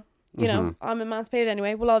a deal. You know, I'm emancipated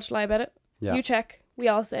anyway. We'll all just lie about it. Yeah. You check. We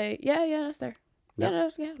all say, yeah, that's there. Yeah,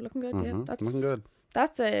 Yep. no, yeah, looking good. Yeah, that's Looking good.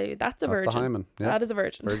 That's a That's virgin. the hymen. Yeah. That is a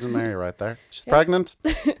virgin. Virgin Mary right there. She's Yeah. pregnant.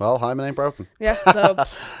 Well, hymen ain't broken. Yeah. So,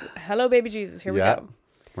 hello, baby Jesus. Here Yeah. we go.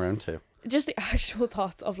 Round 2. Just the actual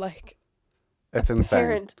thoughts of like It's a insane.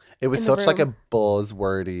 parent. It was in the such like a room.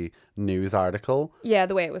 buzzwordy news article, Yeah,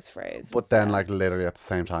 the way it was phrased. but was, then like literally at the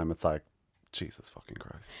same time, it's like, Jesus fucking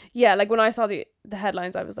Christ. yeah, like when I saw the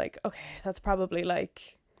headlines, I was like, okay, that's probably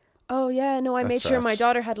like, oh yeah, no, I A made sure my stretch.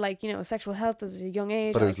 daughter had like, you know, sexual health as a young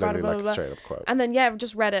age. But it was blah, blah, literally like blah, a blah. straight up quote. And then yeah,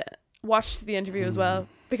 just read it, watched the interview as well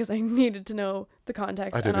because I needed to know the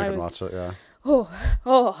context. I didn't and even I was, watch it, yeah.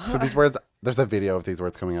 oh. So these words, there's a video of these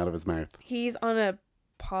words coming out of his mouth. He's on a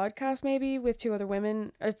podcast maybe with 2 other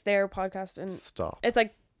women. Or it's their podcast, and Stop. it's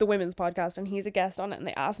like the women's podcast, and he's a guest on it, and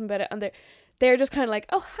they ask him about it, and they're just kind of like,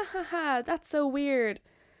 oh ha ha ha, that's so weird.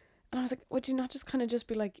 And I was like, would you not just kind of just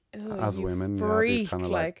be like, oh, As you women, freak, yeah, kind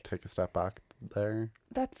of like take a step back there.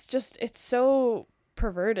 that's just, it's so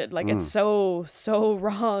perverted, like it's so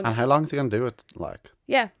wrong. And how long is he gonna do it? Like,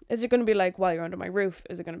 Yeah, is it going to be like while you're under my roof?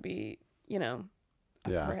 Is it going to be, you know,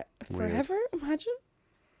 yeah, weird. forever? Imagine.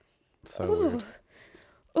 So weird.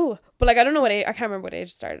 Oh, but like I don't know what age, I can't remember what age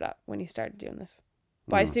it started at when he started doing this,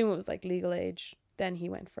 but I Mm. assume it was like legal age. Then he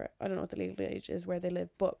went for it. I don't know what the legal age is where they live,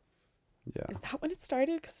 but Yeah, is that when it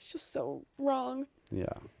started? Because it's just so wrong.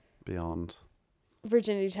 yeah, beyond.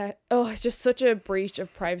 Virginity test. Oh, it's just such a breach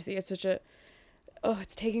of privacy. It's such a. Oh,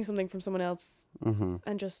 it's taking something from someone else Mm-hmm.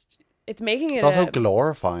 and just it's making it. It's also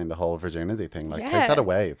glorifying the whole virginity thing. Like, take Yeah. that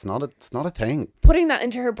away. It's not a thing. putting that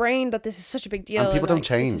into her brain that this is such a big deal. And people don't like,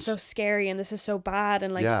 change. This is so scary and this is so bad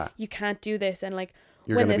and like Yeah. you can't do this and like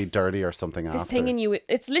You're when gonna be this dirty or something this after. thing in you.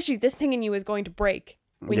 It's literally this thing in you is going to break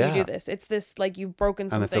when you Yeah. do this. It's this like you've broken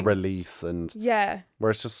and something. it's a release, and Yeah, where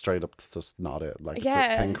it's just straight up, it's just not it. Like, it's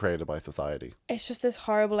Yeah. a thing created by society. it's just this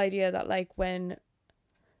horrible idea that like when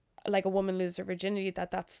like a woman loses her virginity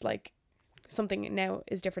that's like something now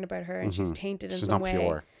is different about her and she's tainted in She's some not way.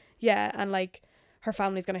 pure. Yeah, and like her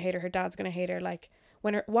family's gonna hate her dad's gonna hate her. Like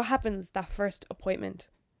when what happens that first appointment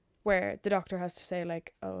where the doctor has to say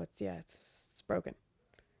like, oh it's broken,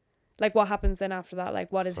 like what happens then after that?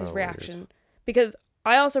 Like what is his So reaction? weird. Because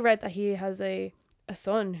I also read that he has a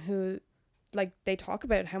son who like they talk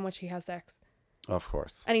about how much he has sex Of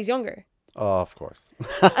course. and he's younger. Of course.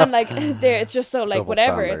 And like there it's just so like Double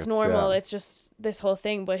whatever, standards, it's normal, yeah. it's just this whole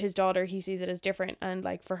thing. But his daughter, he sees it as different, and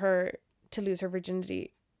like for her to lose her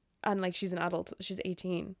virginity and like she's an adult, she's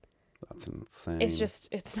 18, That's insane. it's just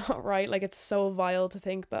it's not right. Like it's so vile to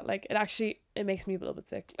think that like it makes me a little bit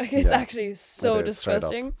sick. Like it's Yeah, actually so it is, straight up.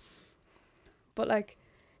 disgusting. But like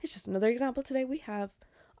it's just another example today we have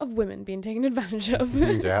of women being taken advantage of.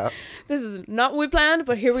 Yeah. This is not what we planned,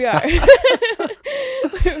 but here we are.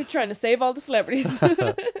 We're trying to save all the celebrities.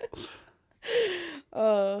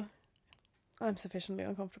 I'm sufficiently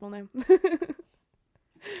uncomfortable now.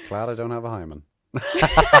 Glad I don't have a hymen.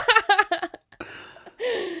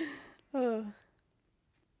 Oh.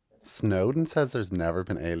 Snowden says there's never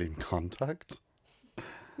been alien contact.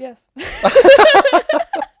 Yes.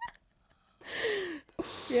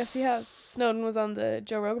 Yes, he has. Snowden was on the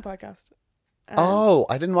Joe Rogan podcast. And- Oh,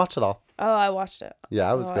 I didn't watch it all. Oh, I watched it.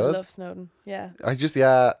 Yeah, it was I good. love Snowden. Yeah. The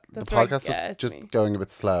That's where it podcast was gets just me. going a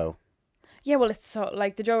bit slow. Yeah, well, it's so,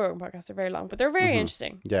 like, the Joe Rogan podcasts are very long, but they're very Mhm.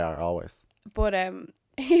 interesting. Yeah, always. But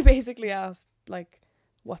he basically asked, like,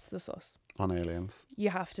 what's the sus? On aliens. You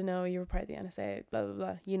have to know, you were part of the NSA, blah, blah,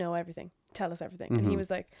 blah. You know everything. Tell us everything. And he Mhm. was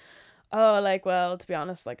like, oh, like, well, to be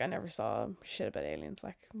honest, like, I never saw shit about aliens.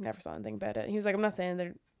 Like, never saw anything about it. And he was like, I'm not saying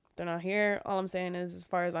they're not here. All I'm saying is, as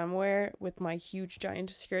far as I'm aware, with my huge, giant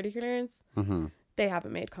security clearance, Mm-hmm. they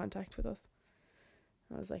haven't made contact with us.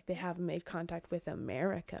 I was like, they haven't made contact with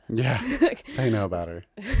America. Yeah, Like, they know about her.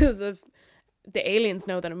 because if the aliens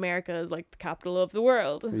know that America is like the capital of the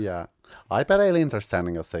world. Yeah. I bet aliens are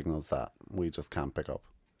sending us signals that we just can't pick up.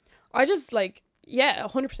 I just like, yeah,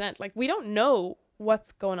 100%. Like, we don't know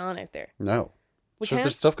what's going on out there. No. We Sure, can't.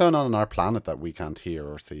 there's stuff going on our planet that we can't hear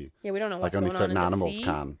or see. Yeah, we don't know Like what's only going on certain in the animals sea.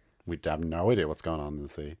 can. We have no idea what's going on in the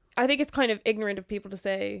sea. I think it's kind of ignorant of people to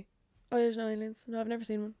say, "Oh, there's no aliens." No, I've never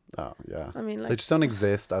seen one. Oh, yeah. I mean, They like, just don't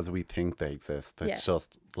exist as we think they exist. It's Yeah.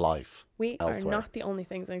 just life. we are elsewhere. not the only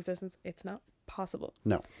things in existence. It's not possible.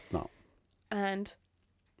 No, it's not. And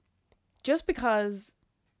just because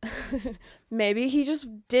maybe he just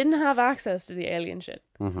didn't have access to the alien shit.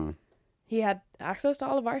 Mm-hmm. He had access to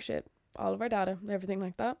all of our shit, all of our data, everything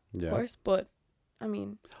like that, Yeah. of course. But, I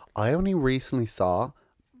mean, I only recently saw,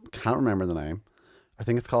 can't remember the name. I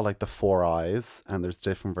think it's called like the Four Eyes, and there's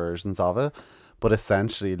different versions of it. But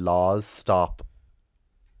essentially, laws stop,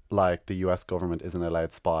 like the US government isn't allowed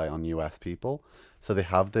to spy on US people. So they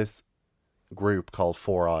have this group called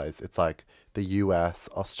Four Eyes. It's like the US,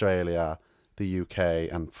 Australia, the UK,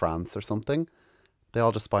 and France or something. They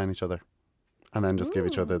all just spy on each other and then just give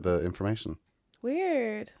each other the information.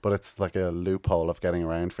 weird. But it's like a loophole of getting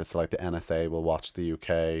around for it. So like the NSA will watch the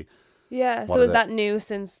UK. Yeah, What so is is it? that new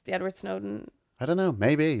since the Edward Snowden I don't know.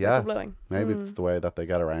 Maybe, yeah. whistleblowing? Maybe it's the way that they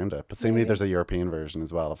get around it. But seemingly Maybe. there's a European version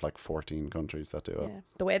as well of like 14 countries that do it. Yeah.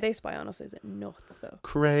 The way they spy on us is nuts, though. Through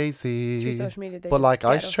Crazy. social media, they But just like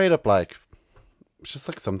I get us. straight up like, it's just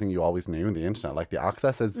like something you always knew in the internet. Like the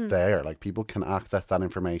access is Mm. there. Like people can access that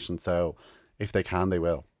information. So if they can, they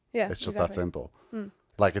will. Yeah, It's just that exactly. simple. Mm.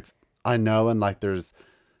 Like it's, I know, and like there's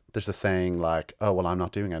a saying like, oh well, I'm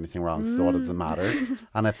not doing anything wrong, so what does it matter?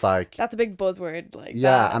 And it's like, That's a big buzzword, like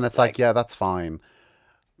yeah, that, and it's like, yeah, that's fine,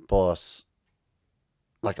 but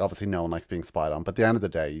like obviously no one likes being spied on. But at the end of the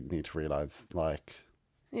day, you need to realize like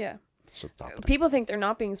yeah. it's just happening. People think they're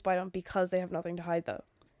not being spied on because they have nothing to hide, though,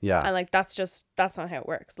 Yeah, and like that's not how it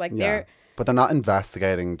works. Like yeah, but they're not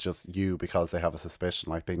investigating just you because they have a suspicion.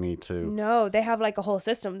 Like they need to. no, they have like a whole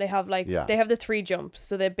system. They have like Yeah. they have the 3 jumps.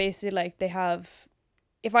 So they basically like they have.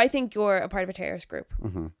 If I think you're a part of a terrorist group,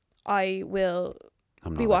 Mm-hmm. I will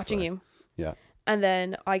I'm be not, I watching swear. you, Yeah. and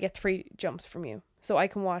then I get 3 jumps from you. So I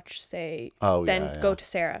can watch, say, Oh then yeah. go to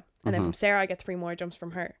Sarah, and then Mhm. from Sarah I get 3 more jumps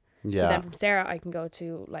from her. Yeah. So then from Sarah I can go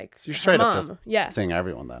to like So you're her straight up mom. just Yeah. seeing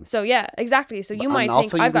everyone then. So yeah, exactly. So you And might also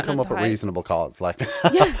think you I've can got come nothing up to with hide. reasonable cause. Like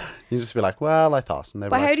Yeah. you just be like, well, I thought, and they were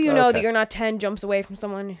But like, how do you know that "Okay." you're not 10 jumps away from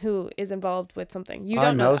someone who is involved with something? You I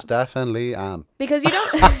don't know most that. definitely am. Because you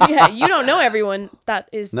don't yeah, you don't know everyone that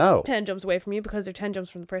is No. 10 jumps away from you because they're 10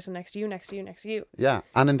 jumps from the person next to you, next to you, next to you. Yeah,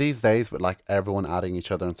 and in these days with like everyone adding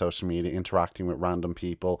each other on social media, interacting with random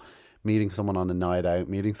people, meeting someone on a night out,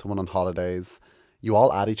 meeting someone on holidays, you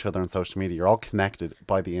all add each other on social media. You're all connected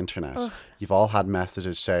by the internet. Ugh. You've all had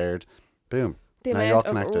messages shared. Boom. The Now you're all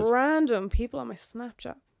amount of connected. random people on my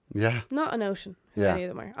Snapchat. Yeah. Not a notion who Yeah. any of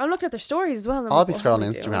them are. I'm looking at their stories as well. And I'm I'll like, be what am scrolling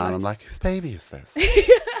I doing? Instagram and I'm Like, like, whose baby is this?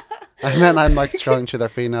 And then I'm like scrolling through their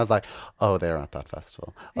feed and I was like, oh, they were at that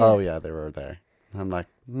festival. Oh, yeah, they were there. And I'm like,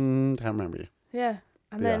 can't remember you. yeah.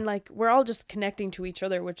 And then like we're all just connecting to each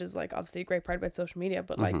other, which is like obviously a great part about social media.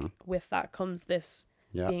 But like with that comes this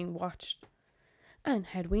Yeah. being watched. And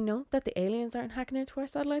how do we know that the aliens aren't hacking into our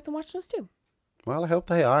satellites and watching us too? Well, I hope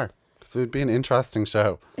they are. Because it would be an interesting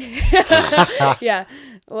show. Yeah.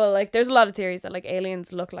 Well, like there's a lot of theories that like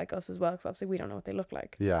aliens look like us as well, because obviously we don't know what they look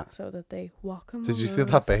like. Yeah. So that they walk among Did you see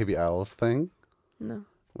that us. baby owls thing? No.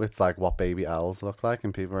 With like what baby owls look like,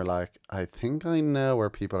 and people are like, I think I know where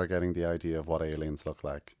people are getting the idea of what aliens look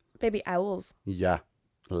like. Baby owls. Yeah,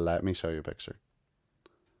 let me show you a picture.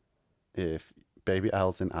 If baby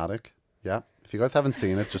owls in attic, yeah. If you guys haven't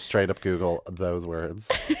seen it, just straight up Google those words.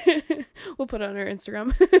 We'll put it on our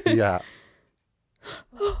Instagram. Yeah,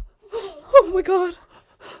 Oh my god.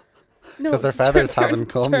 No, 'Cause their feathers haven't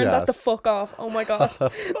come turn yet. that the fuck off. Oh my god.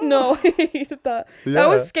 No, I hated that. Yeah. That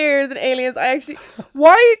was scarier than aliens.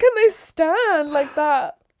 Why can they stand like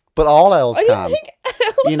that? but all owls I can. didn't think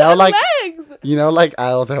owls You know, had like- legs. You know, like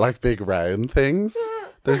owls are like big round things.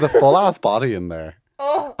 There's a full ass body in there,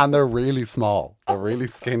 Oh, and they're really small. They're really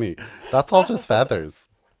skinny. That's all just feathers.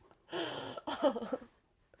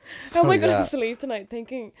 how am I gonna yeah. sleep tonight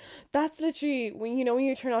thinking that's literally when when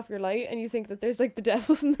you turn off your light and you think that there's like the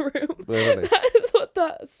devils in the room. Literally. That is what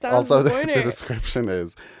that stands Also, in the the corner. description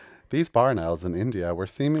is, these barn owls in India were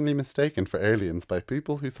seemingly mistaken for aliens by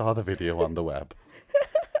people who saw the video on the web.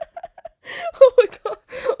 Oh my god,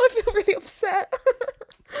 I feel really upset.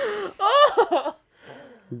 Oh,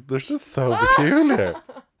 They're just so peculiar.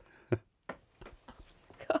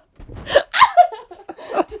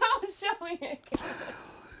 don't show me again.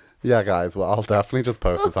 Yeah, guys, well, I'll definitely just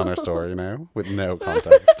post this on our story now with no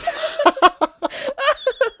context.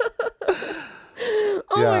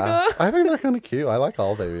 Oh my god. I think they're kind of cute. I like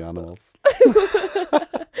all baby animals.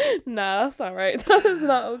 Nah, that's not right. That is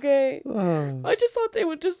not okay. Oh. I just thought they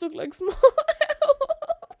would just look like small owls.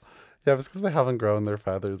 Yeah, it's because they haven't grown their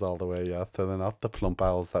feathers all the way yet, so they're not the plump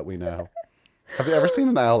owls that we know. Have you ever seen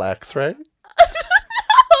an owl X-ray?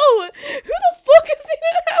 Oh, who the fuck has seen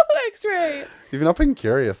an owl X-ray? You've not been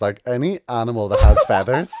curious. Like any animal that has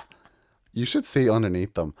feathers, you should see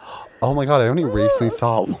underneath them. Oh my god, I only recently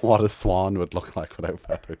saw what a swan would look like without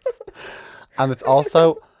feathers. And it's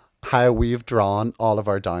also how we've drawn all of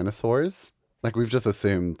our dinosaurs. Like we've just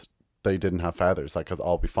assumed they didn't have feathers, like because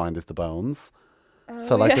all we find is the bones.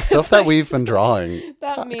 So like the stuff that we've been drawing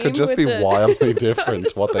that meme could just with be the wildly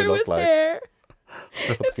different what they dinosaur look with like. Hair.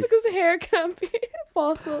 It's because hair can't be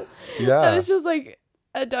fossil. And Yeah. it's just like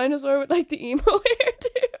a dinosaur with like the emo hair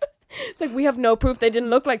too. It's like we have no proof they didn't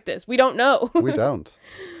look like this. We don't know. We don't.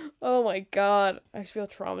 Oh my god. I actually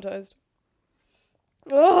feel traumatized.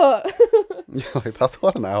 Ugh. Yeah, like that's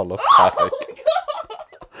what an owl looks Oh like. my god.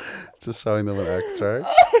 Just showing them an X-ray.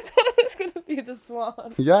 I thought it was gonna be the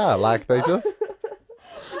swan. Yeah, like they just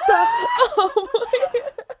Oh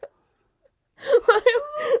my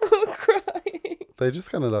I'm crying. they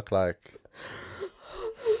just kind of look like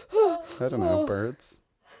I don't know, birds.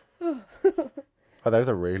 Oh, there's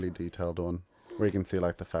a really detailed one where you can see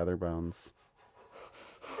like the feather bones.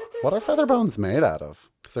 What are feather bones made out of?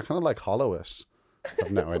 Because they're kind of like hollowish. I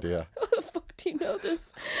have no idea. How the fuck do you know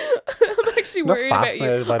this? I'm actually I'm not worried about you.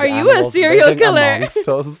 fascinated by the Are you a animals serial living killer? amongst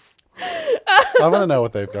us. I want to know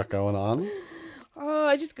what they've got going on. Oh,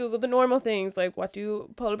 I just googled the normal things like what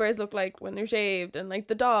do polar bears look like when they're shaved, and like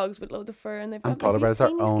the dogs with loads of fur, and they've got And polar like, these bears are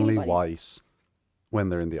tiny, skinny only bodies. white when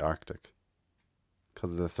they're in the Arctic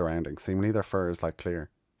because of the surroundings. Seemingly their fur is like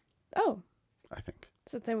clear, Oh, I think.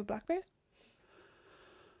 is it the same with black bears?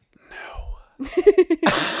 No.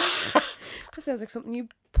 That sounds like something you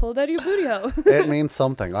pulled out of your booty hole. It means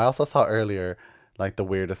something. I also saw earlier like the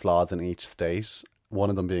weirdest laws in each state. One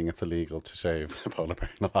of them being it's illegal to shave a polar bear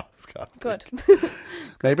in Alaska. Good.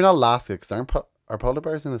 Maybe not Alaska because are polar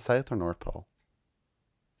bears in the South or North Pole?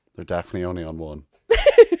 They're definitely only on one.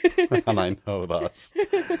 And I know that.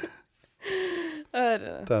 I don't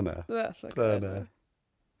know. Don't know. That's like Don't that. know.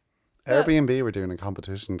 Yeah. Airbnb were doing a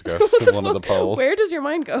competition to go What to the one of the fuck? poles. Where does your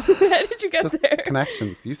mind go? How did you get Just there?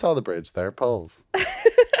 connections. You saw the bridge there, poles.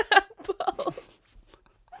 Balls.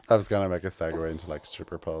 I was gonna make a segue into like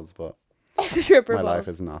stripper poles, but Stripper my life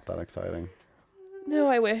balls. is not that exciting. No,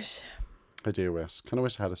 I wish. I do wish. Kind of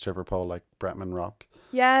wish I had a stripper pole like Bretman Rock,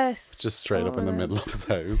 Yes. just straight up in the Oh, middle of his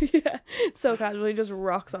house. Yeah. So casually just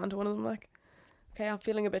rocks onto one of them like, okay, I'm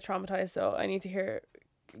feeling a bit traumatized, so I need to hear,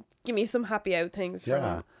 give me some happy out things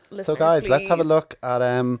Yeah. from listeners, So guys, let's have a please. look at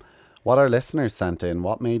what our listeners sent in.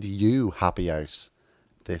 What made you happy out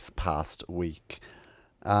this past week?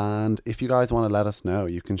 And if you guys want to let us know,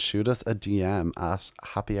 you can shoot us a DM at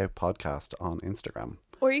Happy Out Podcast on Instagram.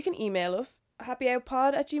 Or you can email us,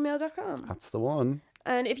 happyoutpod@gmail.com. That's the one.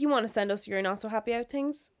 And if you want to send us your not so happy out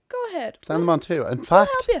things, go ahead. Send them on too. In We'll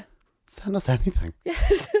fact, help you. send us anything.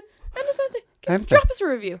 Yes. Send us anything. Anything. Drop us a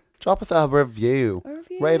review. Drop us a review. A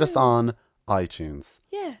review. Rate us on iTunes.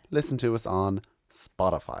 Yeah. Listen to us on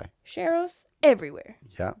Spotify. Share us everywhere.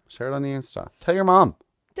 Yeah, share it on your Insta. Tell your mom.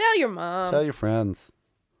 Tell your mom. Tell your friends.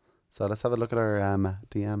 So let's have a look at our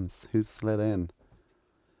DMs. Who's slid in?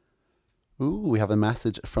 Ooh, we have a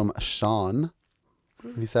message from Sean.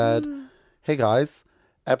 He said, "Hey guys,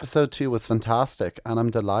 episode 2 was fantastic, and I'm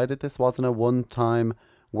delighted this wasn't a one-time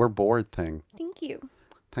we're bored thing. Thank you.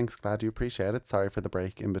 Thanks, glad you appreciate it. Sorry for the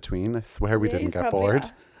break in between. I swear we Yeah, didn't he's get probably bored."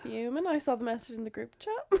 Fuming. I saw the message in the group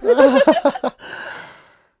chat.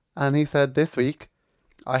 And he said, "This week,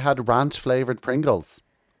 I had ranch-flavoured Pringles,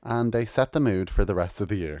 and they set the mood for the rest of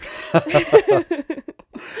the year."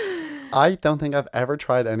 I don't think I've ever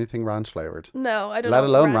tried anything ranch-flavoured. No, I don't Let know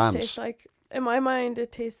alone what ranch ranch. tastes like. In my mind,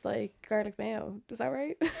 it tastes like garlic mayo. Is that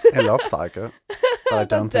right? It looks like it, but I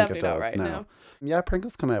don't That's think it definitely not does. right, no. no. Yeah,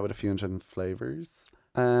 Pringles come out with a few different flavours.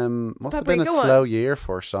 Must have been a Paprika one. slow year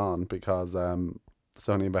for Sean because it's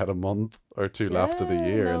only about a month or two left of the Yeah,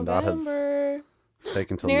 year, and that has November.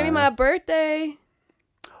 taken It's till nearly now. my birthday.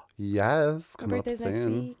 Yes, My coming up birthday's next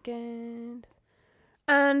soon. weekend.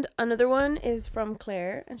 And another one is from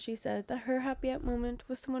Claire, and she said that her happy out moment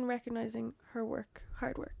was someone recognizing her work,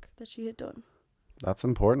 hard work that she had done. That's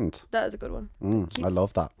important. That is a good one. I Keeps-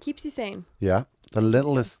 love that. Keeps you sane. Yeah, the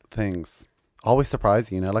littlest things always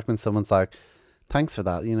surprise you. You know, like when someone's like, "Thanks for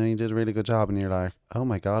that. You know, you did a really good job," and you're like, "Oh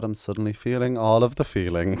my god, I'm suddenly feeling all of the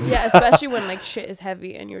feelings." Yeah, especially when like shit is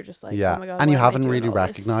heavy and you're just like, Yeah, oh my god. and you why am I haven't doing really all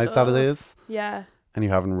this recognized that it stuff? is, Yeah. and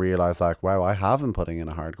you haven't realized like, wow, I have been putting in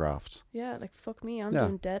a hard graft. Yeah, like fuck me, I'm Yeah.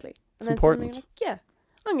 doing deadly. It's And then suddenly important. you're like,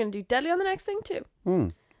 yeah, I'm gonna do deadly on the next thing too.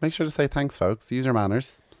 Make sure to say thanks, folks. Use your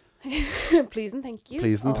manners. Please and thank yous.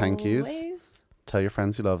 Please and thank yous. always. Tell your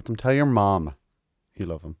friends you love them. Tell your mom you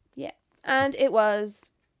love them. And it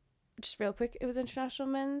was, just real quick, it was International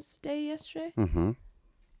Men's Day yesterday. Mm-hmm.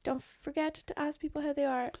 Don't forget to ask people how they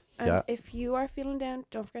are. And Yeah. if you are feeling down,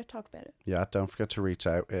 don't forget to talk about it. Yeah, don't forget to reach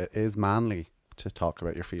out. It is manly to talk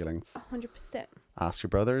about your feelings. 100%. Ask your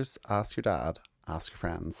brothers, ask your dad, ask your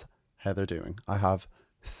friends how they're doing. I have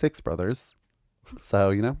 6 brothers.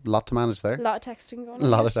 So, a lot to manage there. A lot of texting going on. A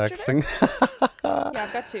lot of yesterday. texting. Yeah,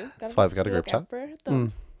 I've got 2. That's why we've got a group look chat. out for them.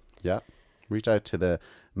 Mm. Yeah. Reach out to the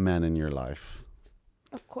men in your life.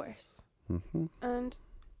 Of course. Mm-hmm. And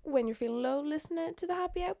when you're feeling low, listen to the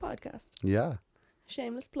Happy Out podcast. Yeah.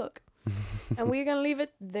 Shameless plug. And we're going to leave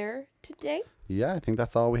it there today. Yeah, I think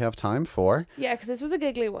that's all we have time for. Yeah, because this was a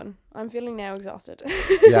giggly one. I'm feeling now exhausted.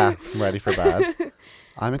 Yeah, I'm ready for bed.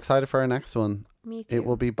 I'm excited for our next one. Me too. It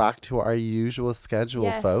will be back to our usual schedule,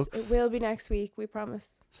 yes, folks. it will be next week. We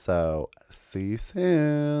promise. So, see you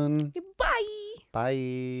soon. Bye. Bye.